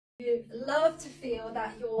You love to feel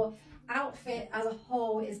that your outfit as a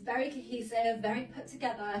whole is very cohesive, very put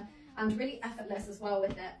together, and really effortless as well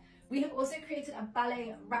with it. We have also created a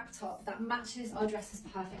ballet wrap top that matches our dresses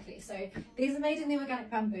perfectly. So these are made in the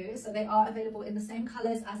organic bamboo, so they are available in the same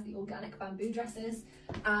colours as the organic bamboo dresses,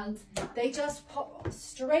 and they just pop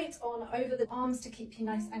straight on over the arms to keep you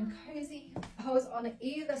nice and cozy. Holes on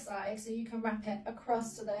either side, so you can wrap it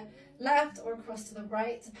across to the left or across to the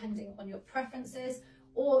right, depending on your preferences,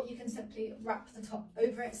 or you can simply wrap the top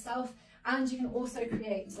over itself, and you can also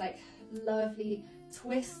create like lovely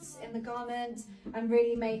twists in the garment and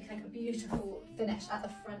really make like a beautiful finish at the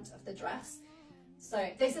front of the dress. So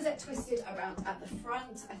this is it twisted around at the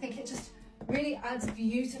front. I think it just really adds a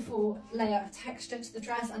beautiful layer of texture to the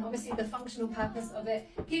dress, and obviously the functional purpose of it,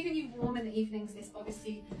 keeping you warm in the evenings, is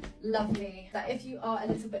obviously lovely. That if you are a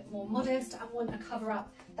little bit more modest and want a cover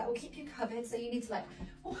up that will keep you covered, so you need to like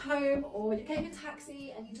walk home or you're getting a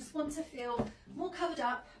taxi and you just want to feel more covered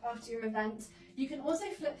up after your event, you can also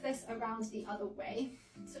flip this around the other way.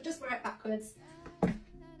 So just wear it backwards,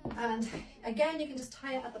 and again you can just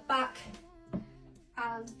tie it at the back,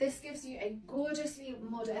 and this gives you a gorgeously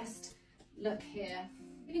modest look here,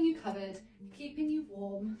 keeping you covered, keeping you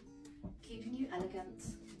warm, keeping you elegant.